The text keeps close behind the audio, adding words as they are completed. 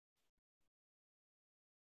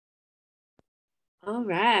All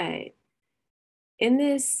right. In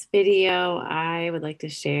this video, I would like to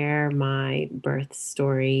share my birth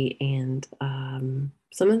story and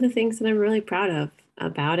some of the things that I'm really proud of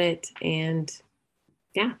about it. And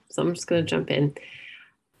yeah, so I'm just going to jump in.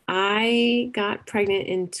 I got pregnant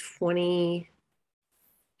in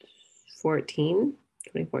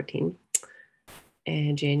 2014,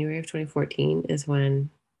 and January of 2014 is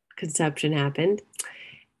when conception happened.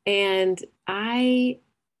 And I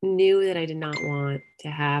knew that I did not want to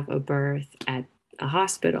have a birth at a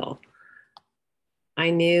hospital. I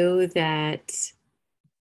knew that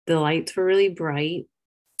the lights were really bright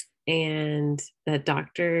and that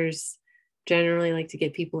doctors generally like to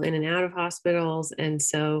get people in and out of hospitals. And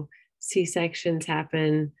so C-sections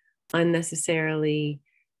happen unnecessarily.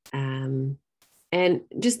 Um, and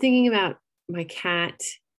just thinking about my cat,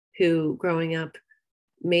 who growing up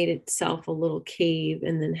made itself a little cave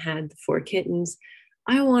and then had the four kittens,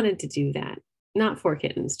 I wanted to do that. Not four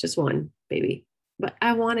kittens, just one baby. But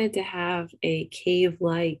I wanted to have a cave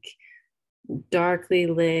like, darkly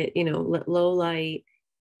lit, low light,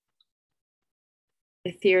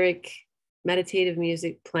 etheric, meditative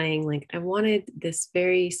music playing. Like, I wanted this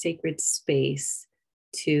very sacred space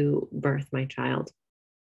to birth my child.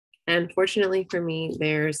 And fortunately for me,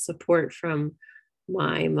 there's support from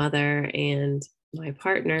my mother and my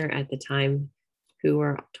partner at the time, who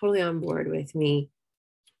were totally on board with me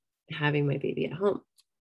having my baby at home.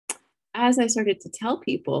 As I started to tell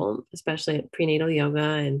people, especially at prenatal yoga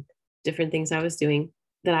and different things I was doing,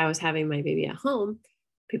 that I was having my baby at home,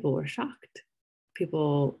 people were shocked.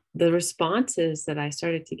 The responses that I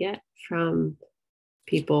started to get from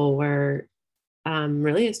people were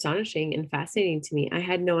really astonishing and fascinating to me. I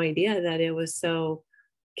had no idea that it was so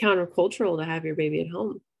countercultural to have your baby at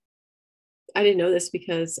home. I didn't know this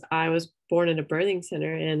because I was born in a birthing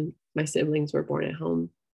center and my siblings were born at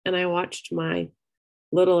home. And I watched my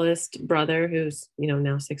littlest brother, who's,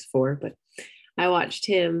 now 6'4", but I watched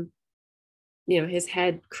him, his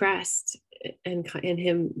head crest and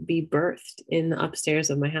him be birthed in the upstairs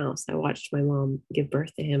of my house. I watched my mom give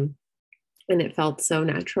birth to him, and it felt so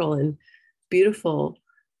natural and beautiful.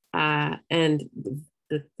 And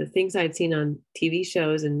the things I'd seen on TV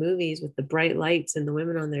shows and movies with the bright lights and the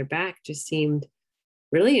women on their back just seemed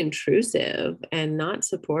really intrusive and not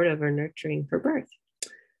supportive or nurturing for birth.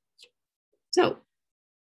 So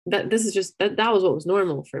that was what was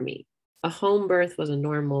normal for me. A home birth was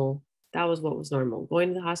that was what was normal. Going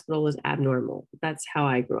to the hospital was abnormal. That's how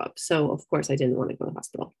I grew up. So of course I didn't want to go to the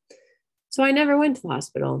hospital. So I never went to the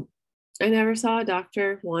hospital. I never saw a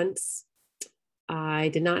doctor once. I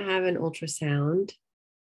did not have an ultrasound.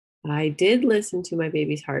 I did listen to my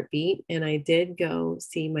baby's heartbeat, and I did go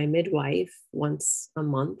see my midwife once a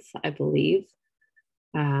month, I believe.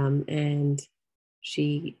 And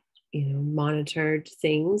she, monitored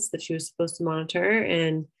things that she was supposed to monitor.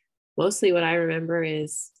 And mostly what I remember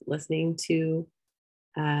is listening to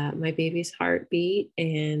my baby's heartbeat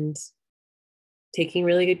and taking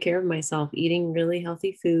really good care of myself, eating really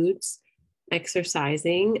healthy foods,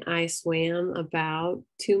 exercising. I swam about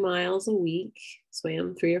 2 miles a week,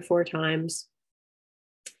 swam 3 or 4 times,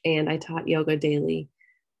 and I taught yoga daily.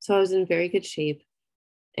 So I was in very good shape.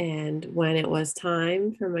 And when it was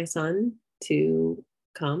time for my son to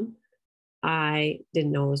come, I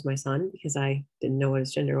didn't know it was my son because I didn't know what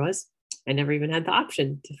his gender was. I never even had the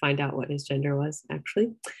option to find out what his gender was,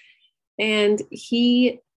 actually. And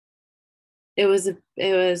it was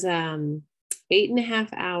 8.5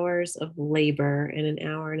 hours of labor and an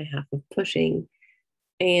hour and a half of pushing.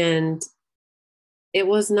 And it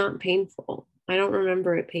was not painful. I don't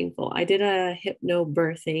remember it painful. I did a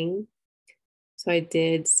hypnobirthing. So I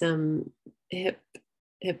did some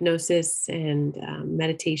hypnosis and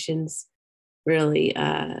meditations, really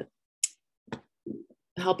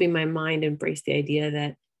helping my mind embrace the idea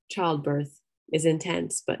that childbirth is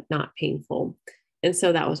intense but not painful. And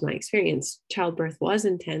so that was my experience. Childbirth was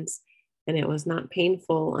intense, and it was not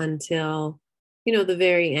painful until, the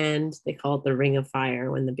very end. They call it the ring of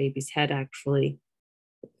fire, when the baby's head actually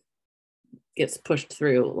gets pushed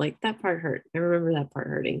through. Like, that part hurt. I remember that part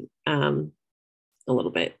hurting a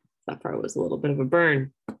little bit. That part was a little bit of a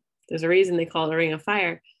burn. There's a reason they call it a ring of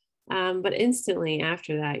fire. But instantly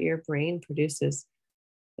after that, your brain produces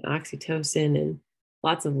oxytocin, and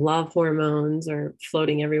lots of love hormones are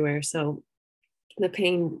floating everywhere. So the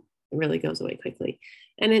pain really goes away quickly.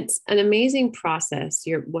 And it's an amazing process.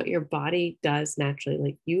 What your body does naturally.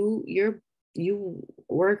 Like, you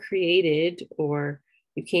were created, or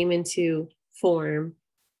you came into form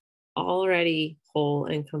already whole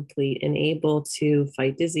and complete and able to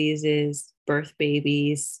fight diseases, birth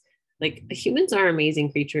babies, Like humans are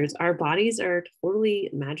amazing creatures. Our bodies are totally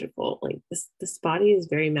magical. Like this body is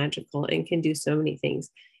very magical and can do so many things.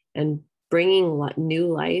 And bringing new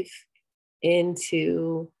life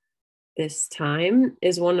into this time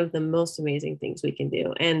is one of the most amazing things we can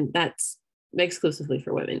do. And that's exclusively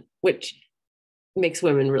for women, which makes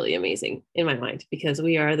women really amazing in my mind because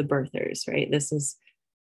we are the birthers, right? This is,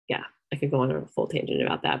 yeah, I could go on a full tangent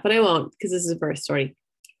about that, but I won't because this is a birth story.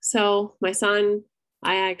 So my son,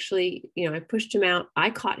 I actually, I pushed him out. I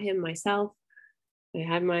caught him myself. I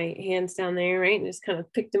had my hands down there, right? And just kind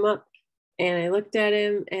of picked him up. And I looked at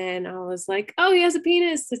him and I was like, oh, he has a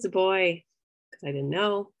penis. It's a boy. Because I didn't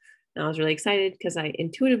know. And I was really excited because I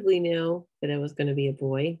intuitively knew that it was going to be a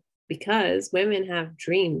boy because women have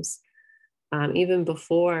dreams even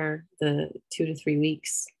before the 2 to 3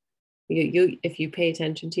 weeks. You if you pay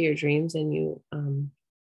attention to your dreams and you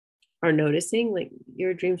are noticing, like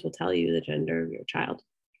your dreams will tell you the gender of your child.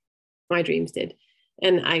 My dreams did.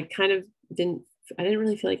 And I didn't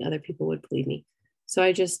really feel like other people would believe me. So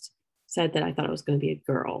I just said that I thought it was going to be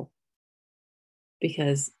a girl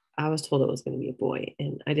because I was told it was going to be a boy.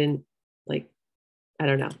 And I didn't I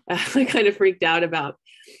don't know. I kind of freaked out about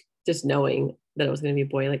just knowing that it was going to be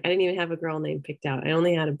a boy. Like I didn't even have a girl name picked out. I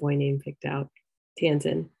only had a boy name picked out,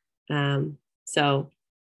 Tanzan. So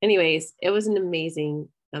anyways, it was an amazing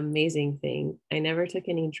thing. I never took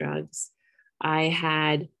any drugs. I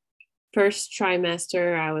had first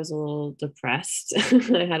trimester, I was a little depressed.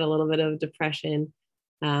 I had a little bit of depression.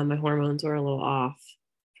 My hormones were a little off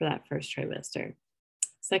for that first trimester.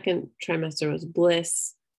 Second trimester was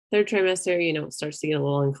bliss. Third trimester, it starts to get a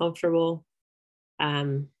little uncomfortable.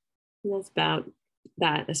 And that's about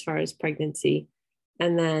that as far as pregnancy.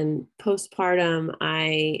 And then postpartum,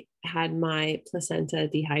 I had my placenta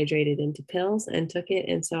dehydrated into pills and took it.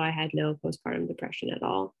 And so I had no postpartum depression at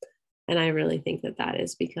all. And I really think that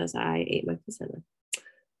is because I ate my placenta.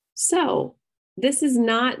 So this is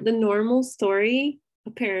not the normal story,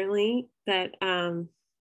 apparently, that a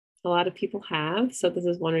lot of people have. So this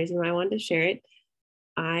is one reason why I wanted to share it.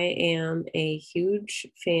 I am a huge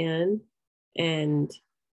fan and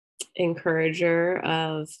encourager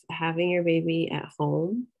of having your baby at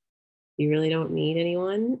home. You really don't need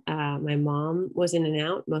anyone. My mom was in and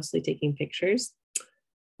out, mostly taking pictures.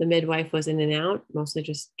 The midwife was in and out, mostly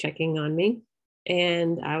just checking on me.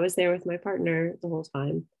 And I was there with my partner the whole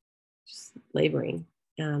time, just laboring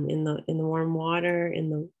in the warm water, in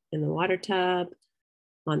the water tub,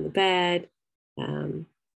 on the bed, in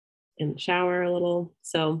the shower a little.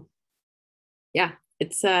 So yeah,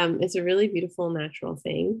 it's a really beautiful natural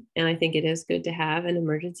thing. And I think it is good to have an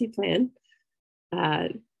emergency plan.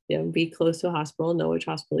 Be close to a hospital, know which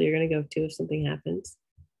hospital you're going to go to if something happens.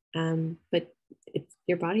 But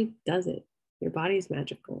your body does it. Your body is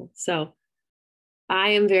magical. So I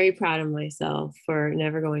am very proud of myself for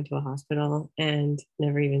never going to a hospital and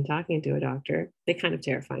never even talking to a doctor. They kind of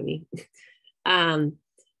terrify me.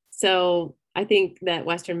 So I think that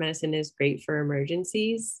Western medicine is great for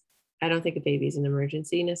emergencies. I don't think a baby is an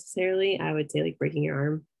emergency necessarily. I would say like breaking your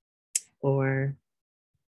arm or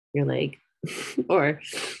your leg or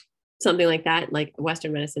something like that. Like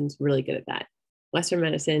Western medicine is really good at that. Western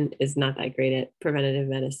medicine is not that great at preventative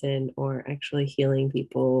medicine or actually healing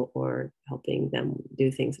people or helping them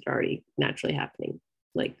do things that are already naturally happening.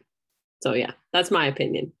 So yeah, that's my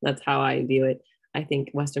opinion. That's how I view it. I think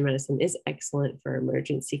Western medicine is excellent for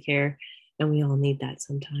emergency care, and we all need that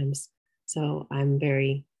sometimes. So I'm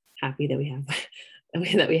very happy that we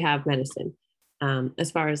have medicine.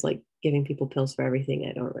 As far as like giving people pills for everything,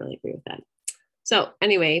 I don't really agree with that. So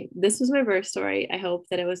anyway, this was my birth story. I hope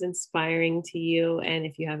that it was inspiring to you. And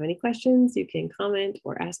if you have any questions, you can comment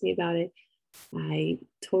or ask me about it. I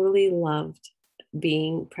totally loved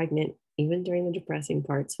being pregnant, even during the depressing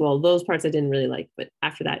parts. Well, those parts I didn't really like, but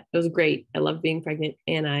after that, it was great. I loved being pregnant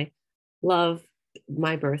and I loved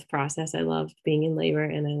my birth process. I loved being in labor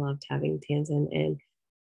and I loved having Tanzan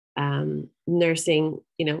and nursing,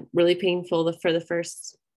 really painful for the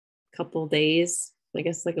first couple days, I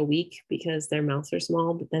guess like a week because their mouths are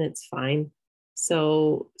small, but then it's fine.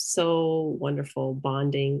 So wonderful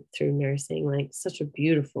bonding through nursing, like such a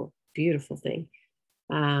beautiful, beautiful thing.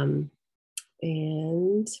 And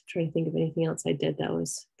I'm trying to think of anything else I did that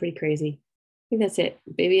was pretty crazy. I think that's it.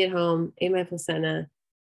 Baby at home, ate my placenta,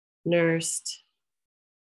 nursed.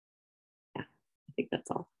 Yeah, I think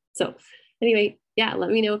that's all. So anyway, yeah,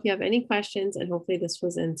 let me know if you have any questions and hopefully this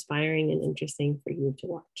was inspiring and interesting for you to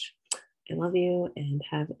watch. I love you and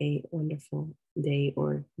have a wonderful day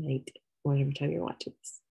or night, whatever time you're watching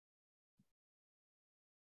this.